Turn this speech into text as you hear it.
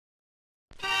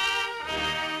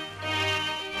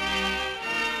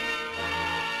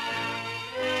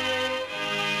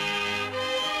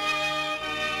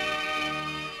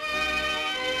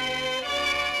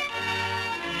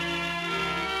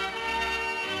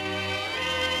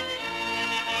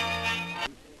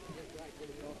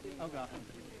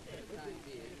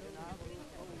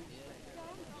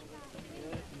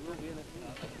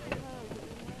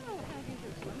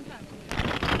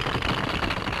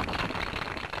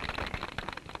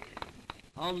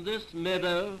On this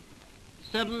meadow,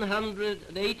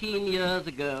 718 years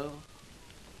ago,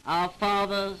 our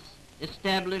fathers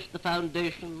established the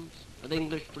foundations of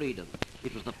English freedom.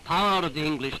 It was the power of the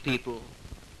English people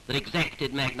that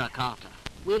exacted Magna Carta.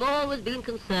 We've always been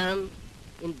concerned,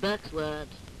 in Burke's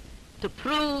words, to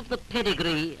prove the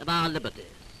pedigree of our liberties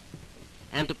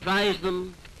and to prize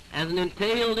them as an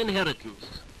entailed inheritance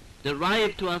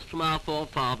derived to us from our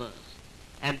forefathers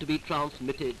and to be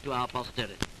transmitted to our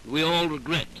posterity. We all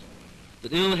regret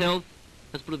that ill health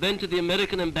has prevented the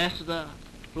American ambassador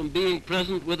from being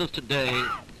present with us today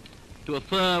to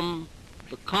affirm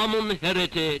the common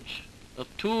heritage of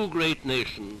two great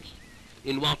nations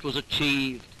in what was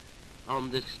achieved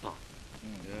on this spot.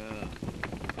 Yeah.